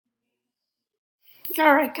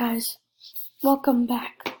Alright, guys, welcome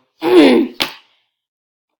back.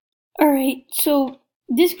 Alright, so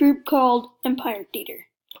this group called Empire Theater.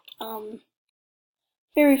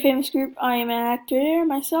 Very famous group. I am an actor there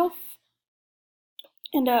myself.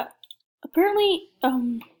 And, apparently, let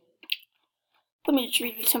me just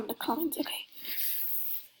read you some of the comments, okay.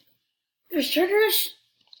 The starters,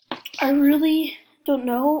 I really don't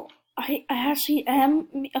know. I actually am,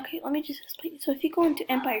 okay, let me just explain. So if you go into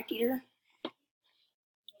Empire Theater,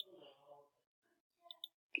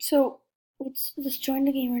 so let's just join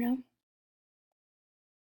the game right now.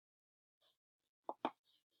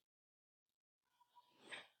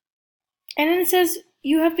 And then it says,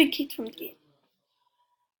 you have been kicked from the game.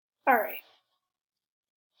 Alright.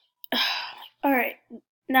 Alright.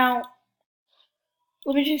 Now,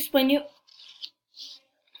 let me just explain you.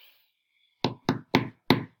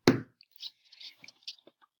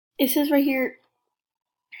 It says right here,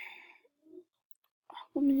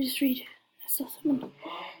 let me just read it.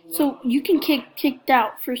 So you can get kicked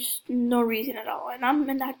out for no reason at all. And I'm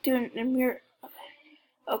an actor and we're,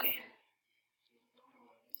 okay.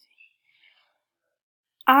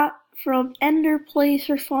 From Ender Plays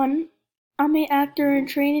for Fun. I'm an actor in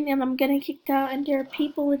training and I'm getting kicked out and there are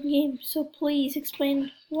people in games. So please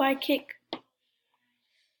explain why kick.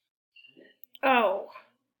 Oh.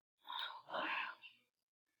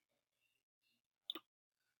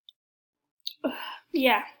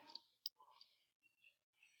 Yeah.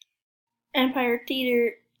 Empire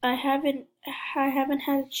Theater. I haven't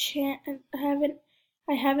had a chance.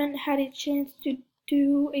 I haven't had a chance to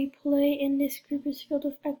do a play, and this group is filled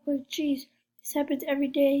with experts. Jeez, this happens every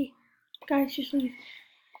day. Guys, just leave.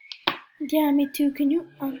 Yeah, me too. Can you?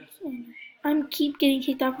 I'm keep getting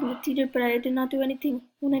kicked out from the theater, but I did not do anything.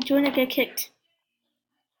 When I join, I get kicked.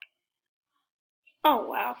 Oh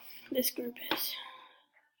wow, this group is.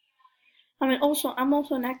 I'm also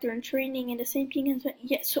an actor in training, and the same thing as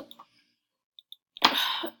yeah. So,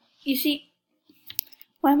 you see,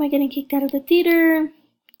 why am I getting kicked out of the theater?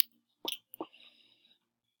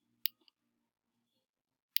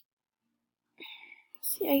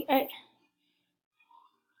 See, I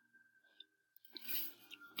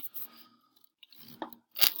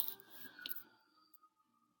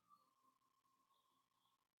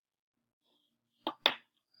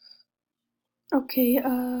okay,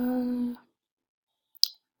 I'm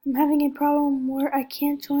having a problem where I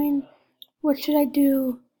can't join. What should I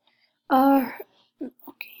do? Okay.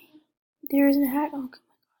 There isn't a hack. Oh,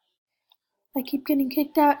 I keep getting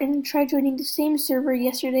kicked out and tried joining the same server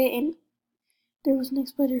yesterday and there was an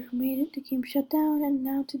exploiter who made it. The game shut down and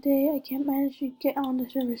now today I can't manage to get on the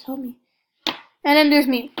servers. Help me. And then there's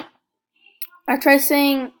me. I tried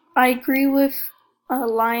saying I agree with a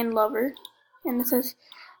lion lover and it says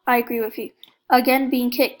I agree with you. Again being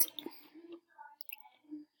kicked.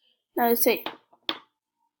 Now let's see.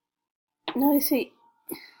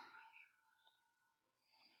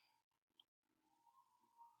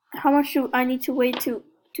 How much do I need to wait to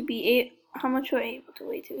be how much am I able to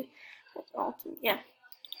wait to? Yeah.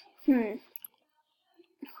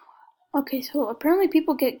 Okay, so apparently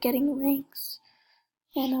people getting ranks.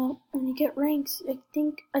 And when you get ranks, I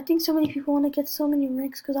think so many people want to get so many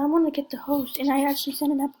ranks because I want to get the host, and I actually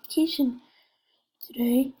sent an application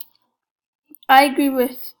today. I agree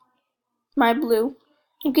with my blue.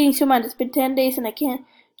 I'm getting so mad. It's been 10 days and I can't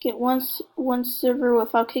get one server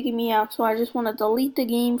without kicking me out. So I just want to delete the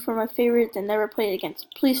game from my favorites and never play it again. So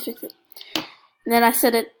please fix it. And then I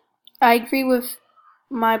said it. I agree with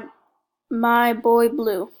my boy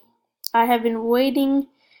blue. I have been waiting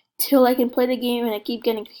till I can play the game and I keep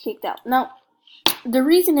getting kicked out. Now, the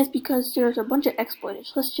reason is because there's a bunch of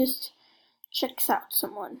exploiters. Let's just check out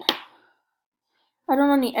someone. I don't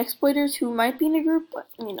know any exploiters who might be in the group, but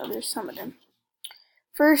you know, there's some of them.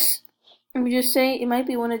 First, let me just say it might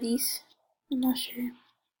be one of these. I'm not sure.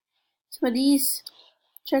 Some of these,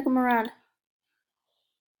 check them around.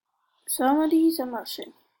 Some of these, I'm not sure.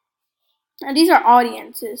 And these are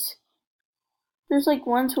audiences. There's like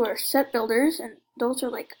ones who are set builders, and those are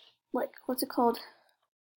like what's it called?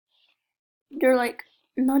 They're like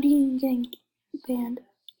not even getting banned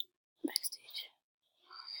backstage.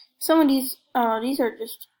 Some of these are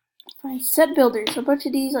just fine set builders. A bunch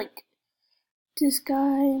of these, like this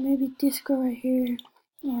guy, maybe this girl right here,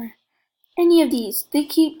 or any of these.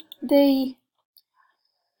 They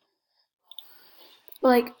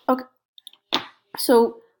like okay.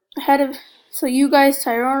 So you guys,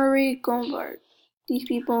 Tyronary, Gombard, these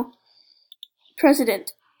people,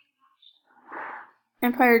 President,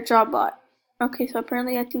 Empire Jobbot. Okay, so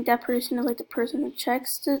apparently I think that person is like the person who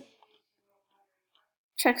checks the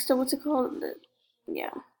what's it called?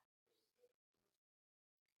 Yeah.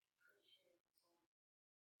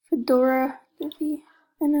 Dora, and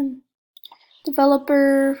then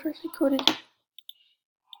developer, firstly coded,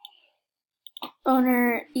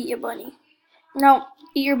 owner, eat your bunny. No,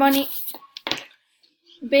 eat your bunny.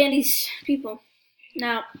 Ban these people.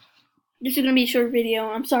 Now, this is gonna be a short video.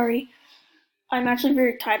 I'm sorry. I'm actually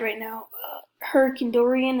very tired right now. Hurricane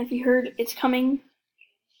Dorian, if you heard, it's coming.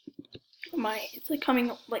 It's like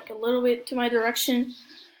coming like a little bit to my direction.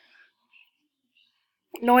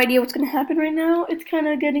 No idea what's gonna happen right now. It's kind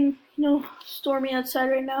of getting, stormy outside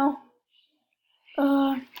right now.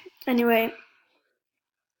 Anyway,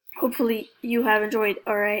 hopefully you have enjoyed.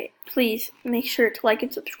 Alright, please make sure to like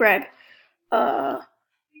and subscribe.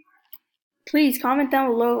 Please comment down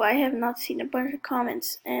below. I have not seen a bunch of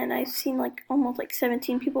comments, and I've seen like almost like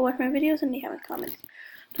 17 people watch my videos and they haven't commented.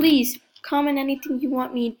 Please comment anything you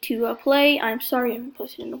want me to play. I'm sorry I haven't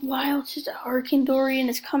posted in a while. It's just a Hurricane Dorian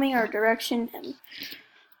is coming our direction,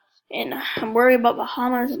 and I'm worried about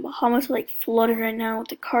Bahamas, and Bahamas are like flooded right now with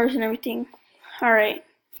the cars and everything. Alright,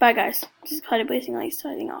 bye guys. This is Cloudy Blazing Lights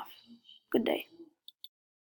signing off. Good day.